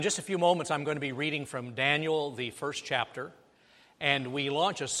In just a few moments, I'm going to be reading from Daniel, the first chapter, and we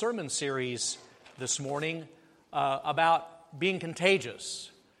launch a sermon series this morning about being contagious,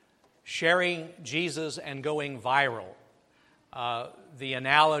 sharing Jesus and going viral, the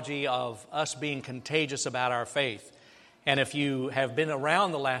analogy of us being contagious about our faith. And if you have been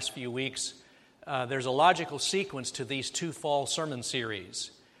around the last few weeks, there's a logical sequence to these two fall sermon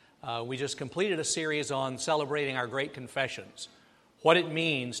series. We just completed a series on celebrating our great confessions, what it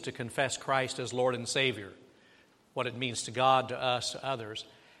means to confess Christ as Lord and Savior, what it means to God, to us, to others.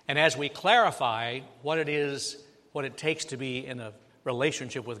 And as we clarify what it is, what it takes to be in a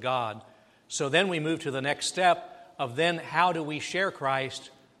relationship with God, so then we move to the next step of then how do we share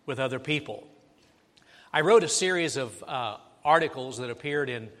Christ with other people. I wrote a series of articles that appeared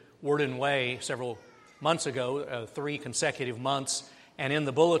in Word and Way several months ago, 3 consecutive months, and in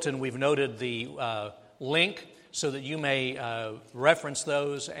the bulletin we've noted the link so that you may reference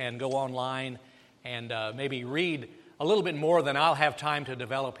those and go online and maybe read a little bit more than I'll have time to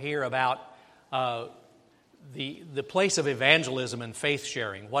develop here about the place of evangelism and faith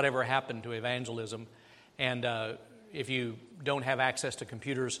sharing, whatever happened to evangelism. And if you don't have access to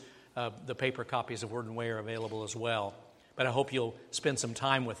computers, the paper copies of Word and Way are available as well. But I hope you'll spend some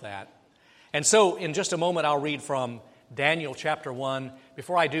time with that. And so in just a moment, I'll read from Daniel chapter 1.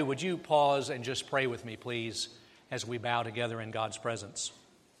 Before I do, would you pause and just pray with me, please, as we bow together in God's presence.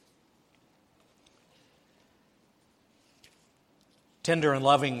 Tender and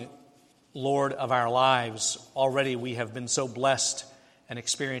loving Lord of our lives, already we have been so blessed and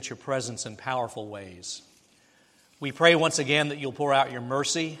experienced your presence in powerful ways. We pray once again that you'll pour out your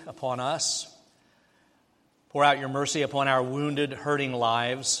mercy upon us, pour out your mercy upon our wounded, hurting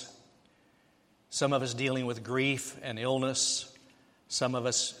lives, some of us dealing with grief and illness, some of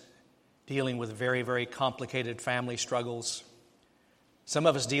us dealing with very, very complicated family struggles, some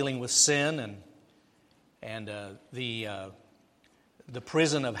of us dealing with sin and the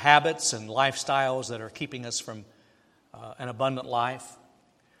prison of habits and lifestyles that are keeping us from an abundant life.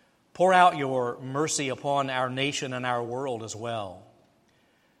 Pour out your mercy upon our nation and our world as well,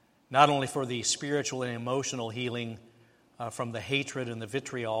 not only for the spiritual and emotional healing from the hatred and the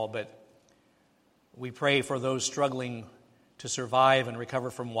vitriol, but we pray for those struggling to survive and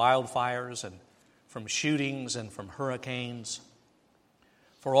recover from wildfires and from shootings and from hurricanes,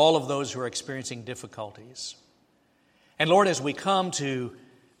 for all of those who are experiencing difficulties. And Lord, as we come to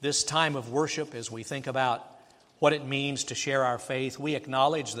this time of worship, as we think about what it means to share our faith, we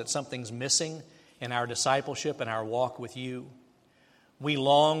acknowledge that something's missing in our discipleship and our walk with you. We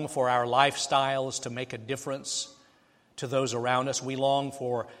long for our lifestyles to make a difference to those around us. We long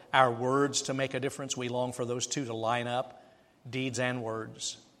for our words to make a difference. We long for those two to line up, deeds and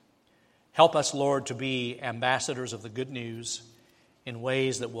words. Help us, Lord, to be ambassadors of the good news in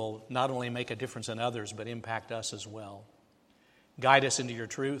ways that will not only make a difference in others, but impact us as well. Guide us into your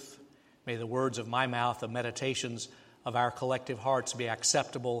truth. May the words of my mouth, the meditations of our collective hearts be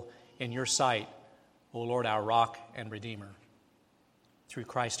acceptable in your sight, O Lord, our rock and redeemer. Through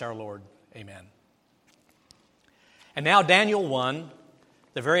Christ our Lord, amen. And now Daniel 1,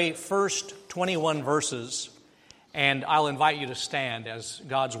 the very first 21 verses, and I'll invite you to stand as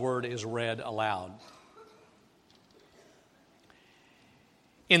God's word is read aloud.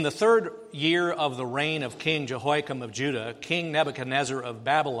 In the 3rd year of the reign of King Jehoiakim of Judah, King Nebuchadnezzar of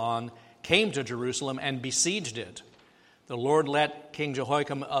Babylon came to Jerusalem and besieged it. The Lord let King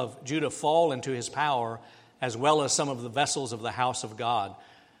Jehoiakim of Judah fall into his power, as well as some of the vessels of the house of God.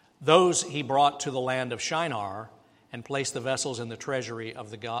 Those he brought to the land of Shinar and placed the vessels in the treasury of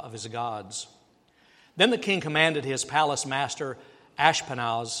his gods. Then the king commanded his palace master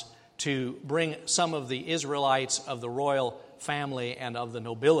Ashpenaz to bring some of the Israelites of the royal family and of the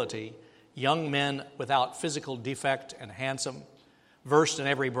nobility, young men without physical defect and handsome, versed in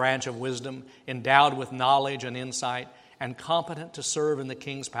every branch of wisdom, endowed with knowledge and insight, and competent to serve in the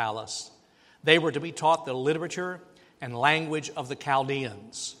king's palace. They were to be taught the literature and language of the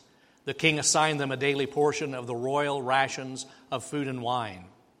Chaldeans. The king assigned them a daily portion of the royal rations of food and wine.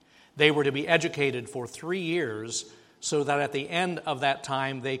 They were to be educated for 3 years so that at the end of that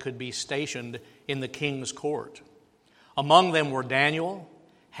time they could be stationed in the king's court. Among them were Daniel,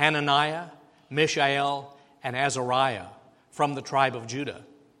 Hananiah, Mishael, and Azariah from the tribe of Judah.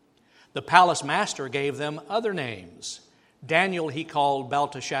 The palace master gave them other names. Daniel he called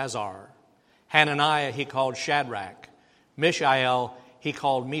Belteshazzar. Hananiah he called Shadrach. Mishael he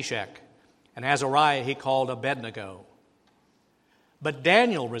called Meshach. And Azariah he called Abednego. But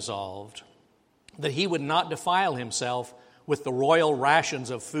Daniel resolved that he would not defile himself with the royal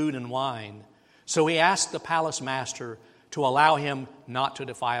rations of food and wine. So he asked the palace master to allow him not to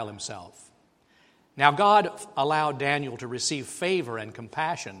defile himself. Now God allowed Daniel to receive favor and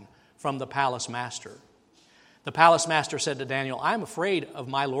compassion from the palace master. The palace master said to Daniel, "I am afraid of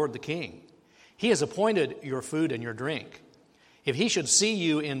my lord the king. He has appointed your food and your drink. If he should see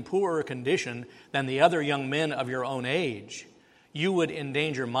you in poorer condition than the other young men of your own age, you would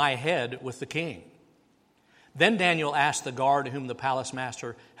endanger my head with the king." Then Daniel asked the guard whom the palace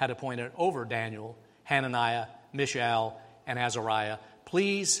master had appointed over Daniel, Hananiah, Mishael, and Azariah,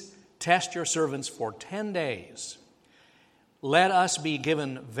 "Please test your servants for 10 days. Let us be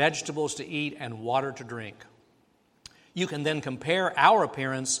given vegetables to eat and water to drink. You can then compare our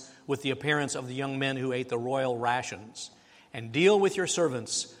appearance with the appearance of the young men who ate the royal rations, and deal with your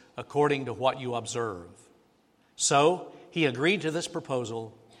servants according to what you observe." So he agreed to this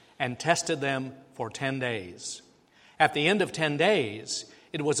proposal and tested them for 10 days. At the end of 10 days,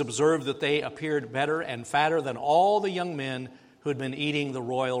 it was observed that they appeared better and fatter than all the young men who had been eating the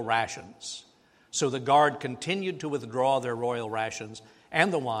royal rations. So the guard continued to withdraw their royal rations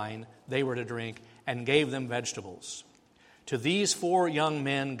and the wine they were to drink, and gave them vegetables. To these 4 young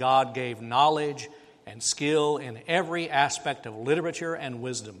men God gave knowledge and skill in every aspect of literature and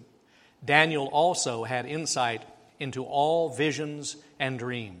wisdom. Daniel also had insight into all visions and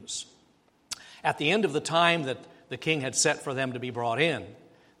dreams. At the end of the time that the king had set for them to be brought in,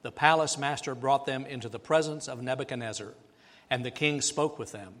 the palace master brought them into the presence of Nebuchadnezzar, and the king spoke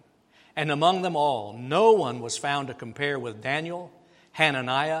with them. And among them all, no one was found to compare with Daniel,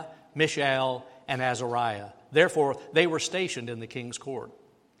 Hananiah, Mishael, and Azariah. Therefore, they were stationed in the king's court.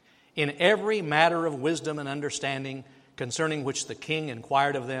 In every matter of wisdom and understanding concerning which the king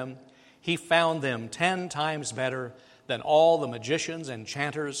inquired of them, he found them 10 times better than all the magicians and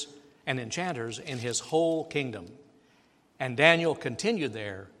enchanters in his whole kingdom. And Daniel continued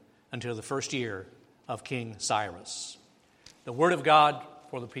there until the first year of King Cyrus. The word of God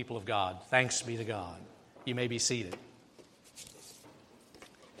for the people of God. Thanks be to God. You may be seated.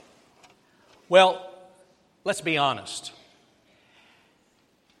 Well, let's be honest.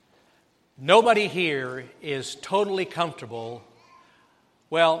 Nobody here is totally comfortable.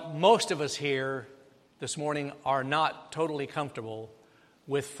 Well, most of us here this morning are not totally comfortable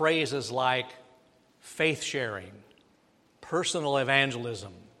with phrases like faith sharing, personal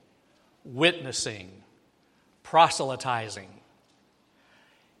evangelism, witnessing, proselytizing.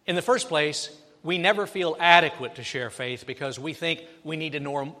 In the first place, we never feel adequate to share faith because we think we need to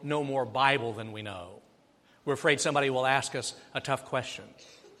know more Bible than we know. We're afraid somebody will ask us a tough question.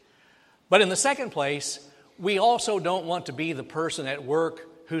 But in the second place, we also don't want to be the person at work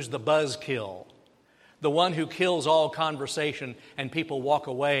who's the buzzkill, the one who kills all conversation and people walk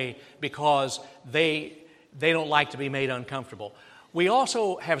away because they don't like to be made uncomfortable. We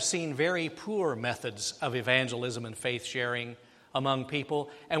also have seen very poor methods of evangelism and faith sharing among people,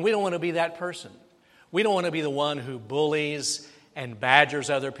 and we don't want to be that person. We don't want to be the one who bullies and badgers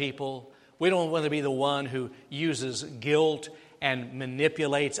other people. We don't want to be the one who uses guilt and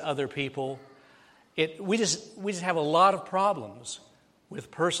manipulates other people. We just have a lot of problems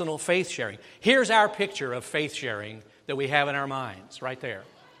with personal faith sharing. Here's our picture of faith sharing that we have in our minds, right there.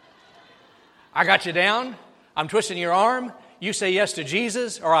 I got you down. I'm twisting your arm. You say yes to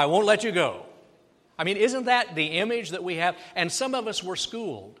Jesus, or I won't let you go. I mean, isn't that the image that we have? And some of us were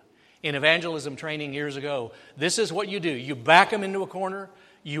schooled in evangelism training years ago. This is what you do. You back them into a corner.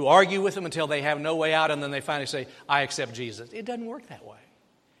 You argue with them until they have no way out, and then they finally say, I accept Jesus. It doesn't work that way.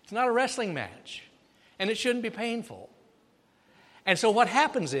 It's not a wrestling match, and it shouldn't be painful. And so what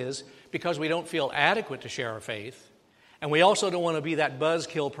happens is, because we don't feel adequate to share our faith, and we also don't want to be that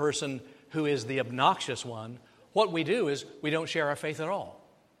buzzkill person who is the obnoxious one, what we do is we don't share our faith at all.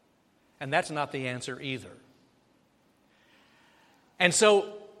 And that's not the answer either. And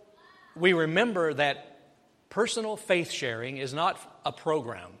so we remember that personal faith sharing is not a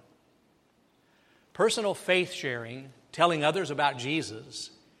program. Personal faith sharing, telling others about Jesus,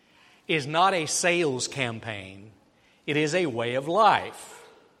 is not a sales campaign. It is a way of life.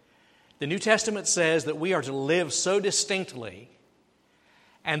 The New Testament says that we are to live so distinctly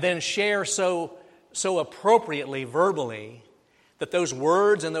and then share so appropriately verbally that those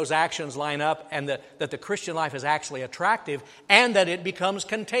words and those actions line up, and that the Christian life is actually attractive, and that it becomes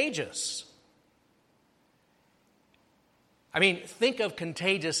contagious. I mean, think of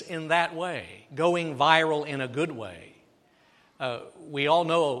contagious in that way, going viral in a good way. We all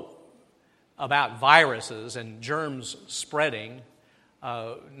know about viruses and germs spreading.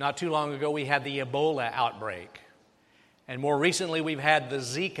 Not too long ago, we had the Ebola outbreak. And more recently, we've had the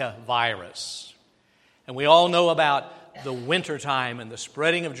Zika virus. And we all know about the wintertime and the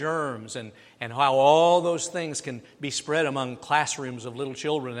spreading of germs and how all those things can be spread among classrooms of little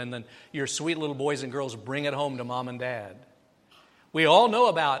children, and then your sweet little boys and girls bring it home to mom and dad. We all know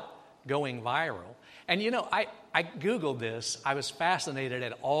about going viral. And I Googled this. I was fascinated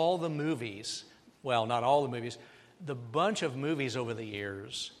at all the movies, well, not all the movies, the bunch of movies over the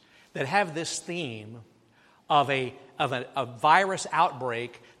years that have this theme of a virus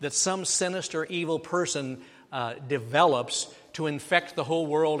outbreak that some sinister, evil person develops to infect the whole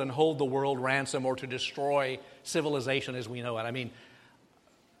world and hold the world ransom, or to destroy civilization as we know it. I mean,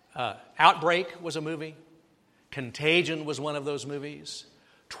 Outbreak was a movie. Contagion was one of those movies.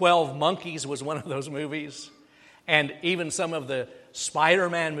 12 Monkeys was one of those movies. And even some of the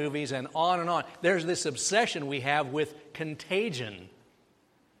Spider-Man movies, and on and on. There's this obsession we have with contagion.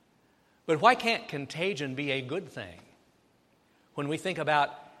 But why can't contagion be a good thing? When we think about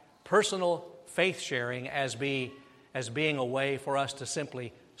personal faith sharing as being a way for us to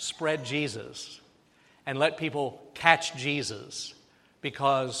simply spread Jesus and let people catch Jesus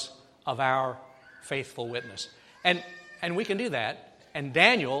because of our faithful witness. And we can do that. And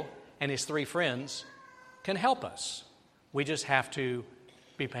Daniel and his 3 friends can help us. We just have to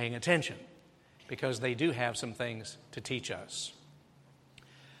be paying attention, because they do have some things to teach us.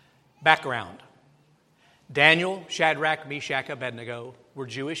 Background. Daniel, Shadrach, Meshach, Abednego were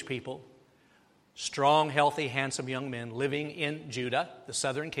Jewish people, strong, healthy, handsome young men living in Judah, the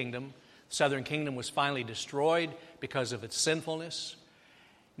southern kingdom. The southern kingdom was finally destroyed because of its sinfulness.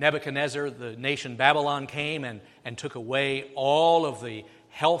 Nebuchadnezzar, the nation Babylon, came and took away all of the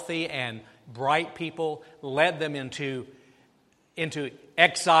healthy and bright people, led them into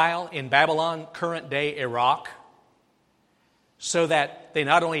exile in Babylon, current day Iraq, so that they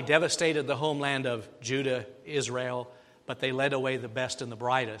not only devastated the homeland of Judah, Israel, but they led away the best and the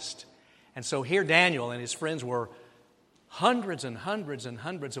brightest. And so here Daniel and his friends were hundreds and hundreds and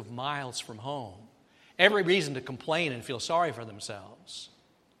hundreds of miles from home. Every reason to complain and feel sorry for themselves.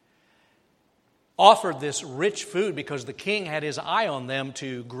 Offered this rich food because the king had his eye on them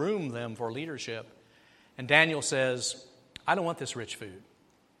to groom them for leadership. And Daniel says, I don't want this rich food.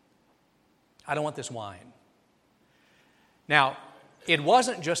 I don't want this wine. Now, it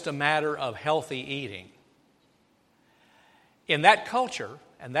wasn't just a matter of healthy eating. In that culture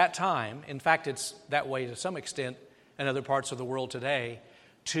and that time, in fact, it's that way to some extent in other parts of the world today,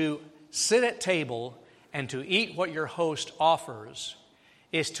 to sit at table and to eat what your host offers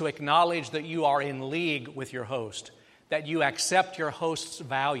is to acknowledge that you are in league with your host, that you accept your host's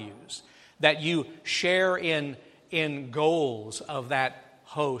values, that you share in goals of that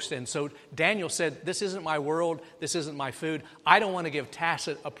host. And so Daniel said, this isn't my world, this isn't my food. I don't want to give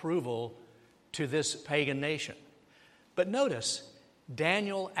tacit approval to this pagan nation. But notice,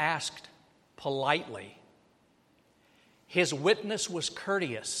 Daniel asked politely. His witness was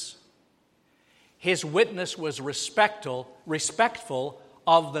courteous. His witness was respectful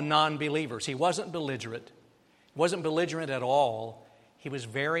of the non-believers. He wasn't belligerent. He wasn't belligerent at all. He was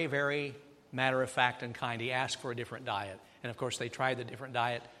very, very matter-of-fact and kind. He asked for a different diet. And of course, they tried the different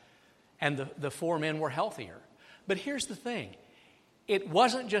diet, and the 4 men were healthier. But here's the thing. It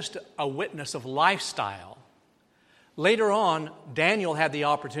wasn't just a witness of lifestyle. Later on, Daniel had the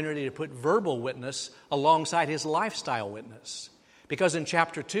opportunity to put verbal witness alongside his lifestyle witness. Because in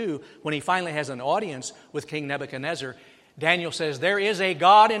chapter 2, when he finally has an audience with King Nebuchadnezzar, Daniel says, there is a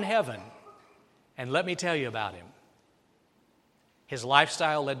God in heaven, and let me tell you about him. His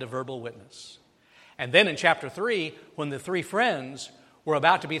lifestyle led to verbal witness. And then in chapter 3, when the 3 friends were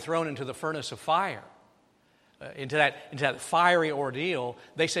about to be thrown into the furnace of fire, into that fiery ordeal,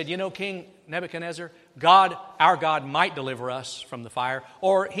 they said, King Nebuchadnezzar, our God might deliver us from the fire,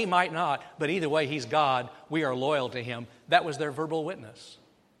 or he might not, but either way, he's God. We are loyal to him. That was their verbal witness.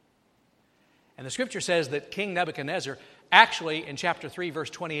 And the scripture says that King Nebuchadnezzar actually, in chapter 3, verse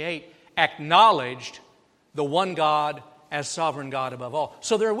 28, acknowledged the one God as sovereign God above all.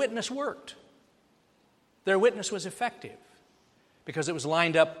 So their witness worked. Their witness was effective because it was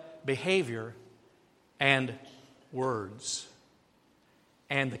lined up behavior and words.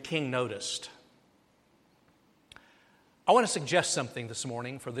 And the king noticed. I want to suggest something this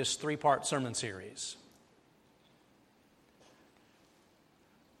morning for this 3-part sermon series.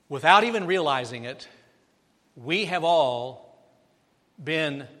 Without even realizing it, we have all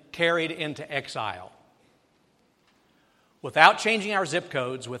been carried into exile. Without changing our zip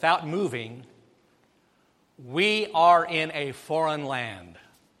codes, without moving, we are in a foreign land.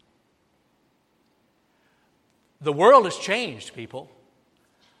 The world has changed, people,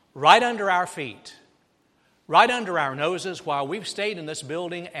 right under our feet, right under our noses. While we've stayed in this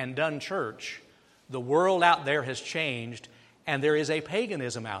building and done church, The world out there has changed, and there is a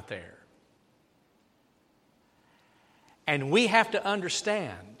paganism out there. And we have to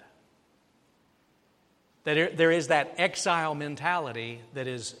understand that there is that exile mentality that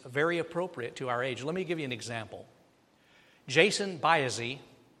is very appropriate to our age. Let me give you an example. Jason Bayazi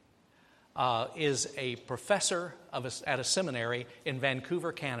is a professor at a seminary in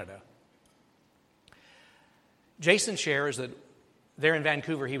Vancouver, Canada. Jason shares that there in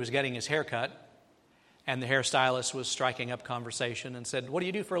Vancouver he was getting his hair cut, and the hairstylist was striking up conversation and said, "What do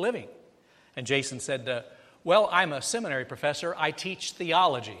you do for a living?" And Jason said, "Well, I'm a seminary professor. I teach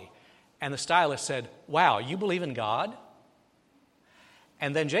theology." And the stylist said, "Wow, you believe in God?"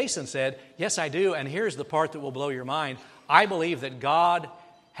 And then Jason said, "Yes, I do, and here's the part that will blow your mind. I believe that God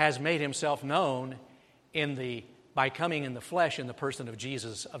has made himself known by coming in the flesh in the person of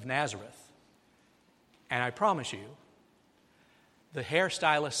Jesus of Nazareth." And I promise you, the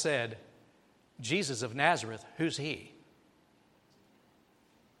hairstylist said, "Jesus of Nazareth, who's he?"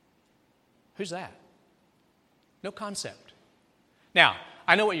 Who's that? No concept. Now,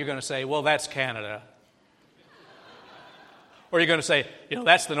 I know what you're going to say. Well, that's Canada. Or you're going to say,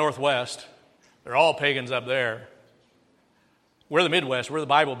 that's the Northwest. They're all pagans up there. We're the Midwest. We're the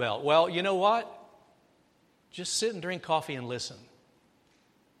Bible Belt. Well, you know what? Just sit and drink coffee and listen.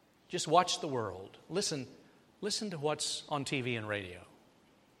 Just watch the world. Listen to what's on TV and radio.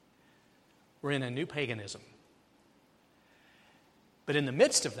 We're in a new paganism. But in the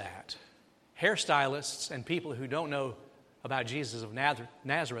midst of that, hairstylists and people who don't know about Jesus of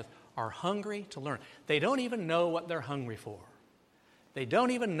Nazareth are hungry to learn. They don't even know what they're hungry for. They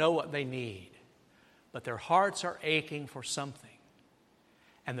don't even know what they need. But their hearts are aching for something.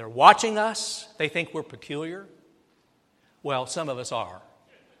 And they're watching us. They think we're peculiar. Well, some of us are.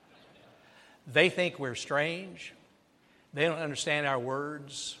 They think we're strange. They don't understand our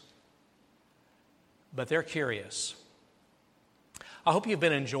words. But they're curious. I hope you've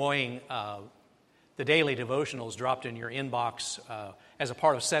been enjoying the daily devotionals dropped in your inbox as a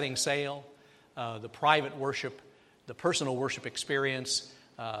part of Setting Sail, the private worship, the personal worship experience,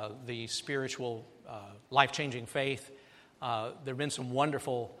 the spiritual life-changing faith. There have been some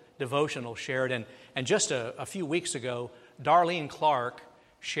wonderful devotionals shared. And just a few weeks ago, Darlene Clark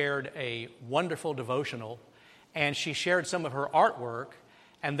shared a wonderful devotional, and she shared some of her artwork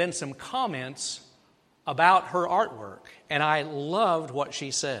and then some comments about her artwork. And I loved what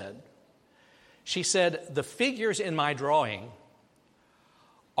she said. She said, "The figures in my drawing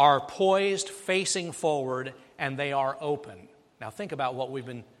are poised, facing forward, and they are open." Now think about what we've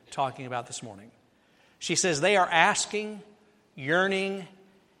been talking about this morning. She says, "They are asking, yearning,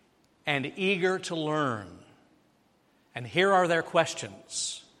 and eager to learn. And here are their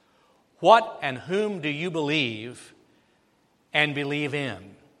questions. What and whom do you believe and believe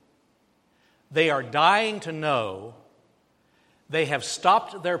in? They are dying to know. They have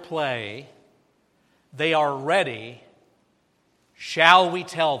stopped their play. They are ready. Shall we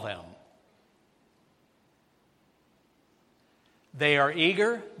tell them?" They are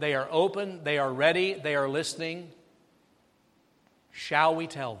eager. They are open. They are ready. They are listening. Shall we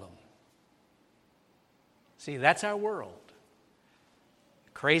tell them? See, that's our world.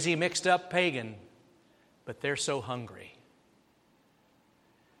 Crazy, mixed up pagan, but they're so hungry.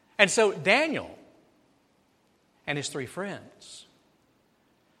 And so Daniel and his 3 friends,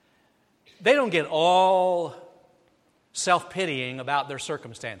 they don't get all self-pitying about their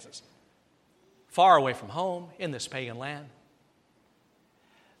circumstances. Far away from home in this pagan land.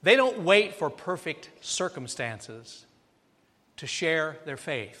 They don't wait for perfect circumstances to share their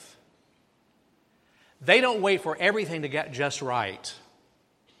faith. They don't wait for everything to get just right.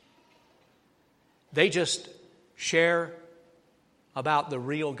 They just share about the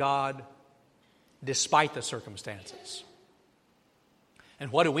real God despite the circumstances.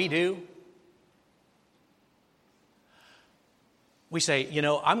 And what do? We say,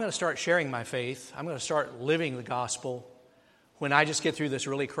 I'm going to start sharing my faith. I'm going to start living the gospel when I just get through this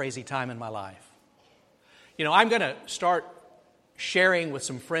really crazy time in my life. I'm going to start sharing with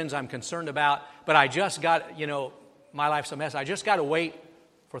some friends I'm concerned about, but I just got, my life's a mess. I just got to wait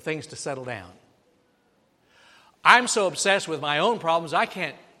for things to settle down. I'm so obsessed with my own problems, I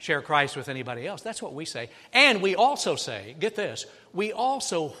can't share Christ with anybody else. That's what we say. And we also say, get this, we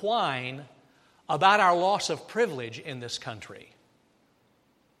also whine about our loss of privilege in this country.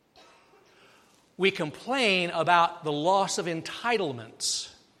 We complain about the loss of entitlements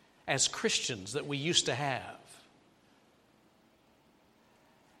as Christians that we used to have.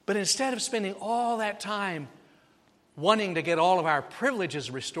 But instead of spending all that time wanting to get all of our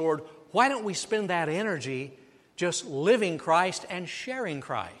privileges restored, why don't we spend that energy just living Christ and sharing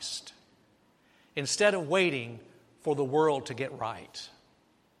Christ? instead of waiting for the world to get right.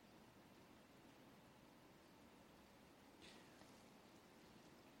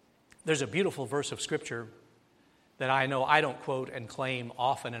 There's a beautiful verse of Scripture that I know I don't quote and claim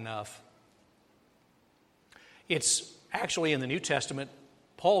often enough. It's actually in the New Testament.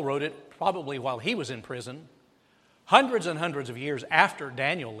 Paul wrote it probably while he was in prison, hundreds and hundreds of years after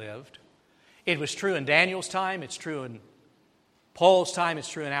Daniel lived. It was true in Daniel's time, it's true in Paul's time, it's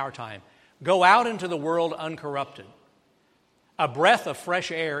true in our time. Go out into the world uncorrupted, a breath of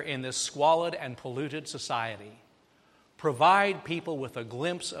fresh air in this squalid and polluted society. Provide people with a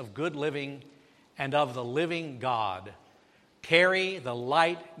glimpse of good living and of the living God. Carry the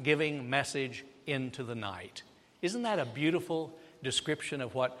light-giving message into the night. Isn't that a beautiful description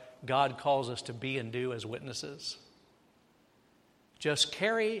of what God calls us to be and do as witnesses? Just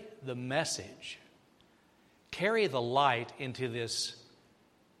carry the message. Carry the light into this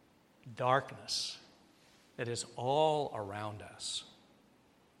darkness that is all around us.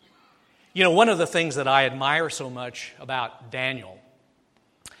 You know, one of the things that I admire so much about Daniel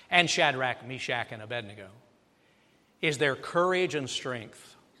and Shadrach, Meshach, and Abednego is their courage and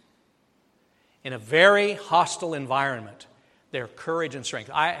strength. In a very hostile environment, their courage and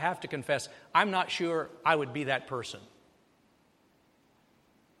strength. I have to confess, I'm not sure I would be that person.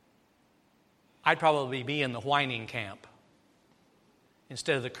 I'd probably be in the whining camp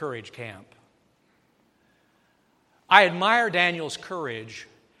instead of the courage camp. I admire Daniel's courage,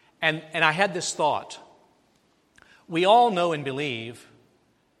 and I had this thought. We all know and believe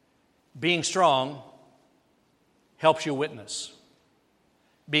being strong helps you witness.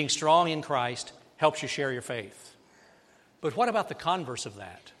 Being strong in Christ helps you share your faith. But what about the converse of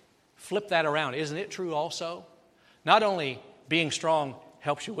that? Flip that around. Isn't it true also? Not only being strong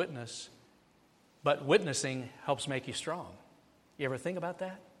helps you witness, but witnessing helps make you strong. You ever think about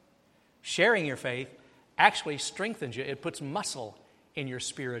that? Sharing your faith actually strengthens you. It puts muscle in your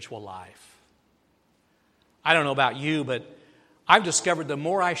spiritual life. I don't know about you, but I've discovered the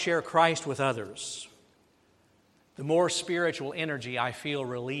more I share Christ with others, the more spiritual energy I feel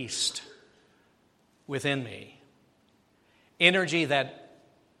released within me. Energy that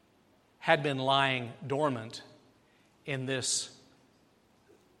had been lying dormant in this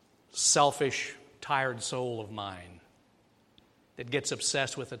selfish, tired soul of mine that gets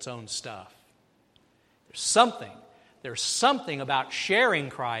obsessed with its own stuff. There's something about sharing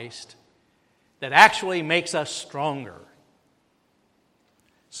Christ that actually makes us stronger.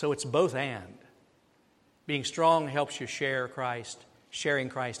 So it's both and. Being strong helps you share Christ. Sharing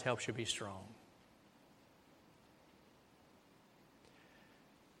Christ helps you be strong.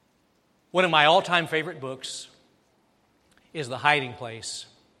 One of my all-time favorite books is The Hiding Place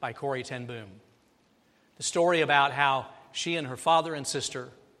by Corrie ten Boom. The story about how she and her father and sister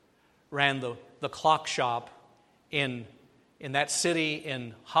ran the clock shop in that city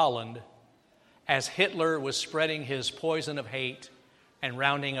in Holland as Hitler was spreading his poison of hate and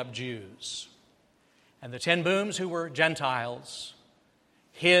rounding up Jews. And the ten Booms, who were Gentiles,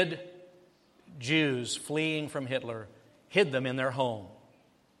 hid Jews fleeing from Hitler, hid them in their home.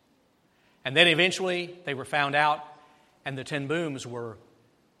 And then eventually they were found out, and the ten Booms were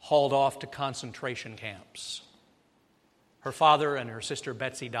hauled off to concentration camps. Her father and her sister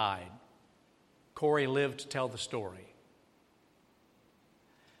Betsy died. Corrie lived to tell the story.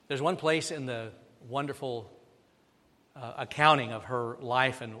 There's one place in the wonderful accounting of her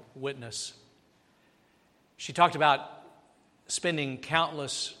life and witness. She talked about spending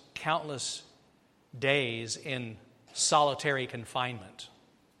countless days in solitary confinement.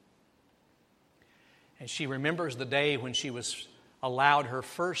 And she remembers the day when she was allowed her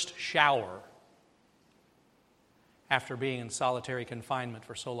first shower after being in solitary confinement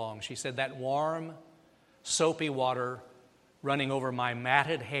for so long. She said, that warm, soapy water running over my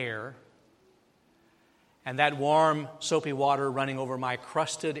matted hair and that warm, soapy water running over my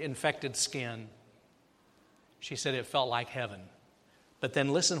crusted, infected skin, she said it felt like heaven. But then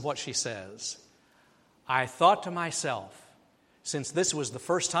listen what she says. I thought to myself, since this was the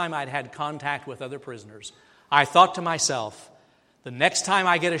first time I'd had contact with other prisoners, I thought to myself, the next time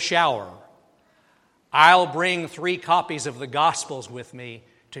I get a shower, I'll bring 3 copies of the Gospels with me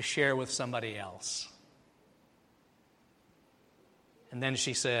to share with somebody else. And then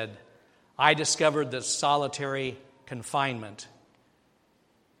she said, I discovered that solitary confinement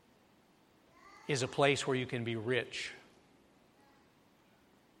is a place where you can be rich.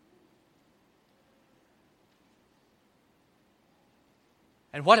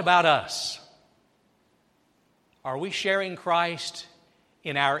 And what about us? Are we sharing Christ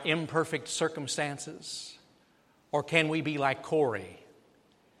in our imperfect circumstances? Or can we be like Corrie?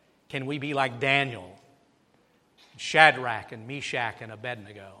 Can we be like Daniel, Shadrach and Meshach and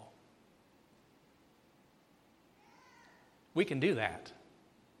Abednego? We can do that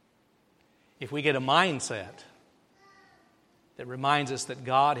if we get a mindset that reminds us that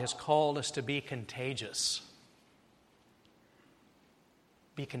God has called us to be contagious.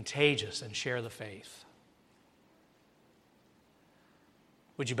 Be contagious and share the faith.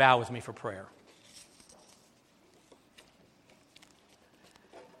 Would you bow with me for prayer?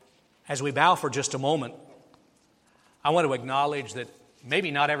 As we bow for just a moment, I want to acknowledge that maybe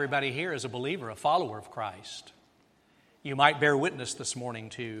not everybody here is a believer, a follower of Christ. You might bear witness this morning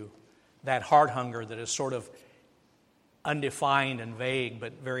to that heart hunger that is sort of undefined and vague,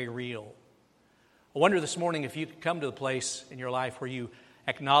 but very real. I wonder this morning if you could come to the place in your life where you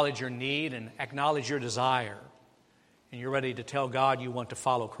acknowledge your need and acknowledge your desire, and you're ready to tell God you want to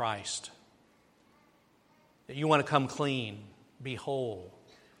follow Christ, that you want to come clean, be whole.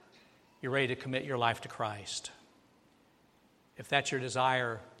 You're ready to commit your life to Christ. If that's your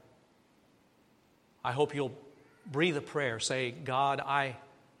desire, I hope you'll breathe a prayer. Say, God, I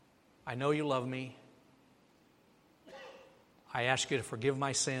know you love me. I ask you to forgive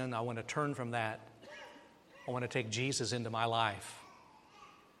my sin. I want to turn from that. I want to take Jesus into my life,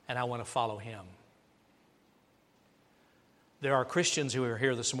 and I want to follow him. There are Christians who are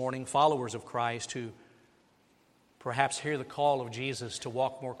here this morning, followers of Christ, who perhaps hear the call of Jesus to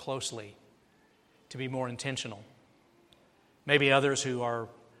walk more closely, to be more intentional. Maybe others who are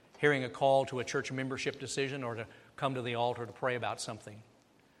hearing a call to a church membership decision or to come to the altar to pray about something.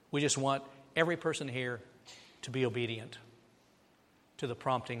 We just want every person here to be obedient to the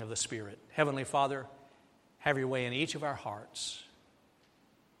prompting of the Spirit. Heavenly Father, have your way in each of our hearts.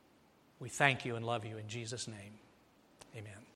 We thank you and love you in Jesus' name. Amen.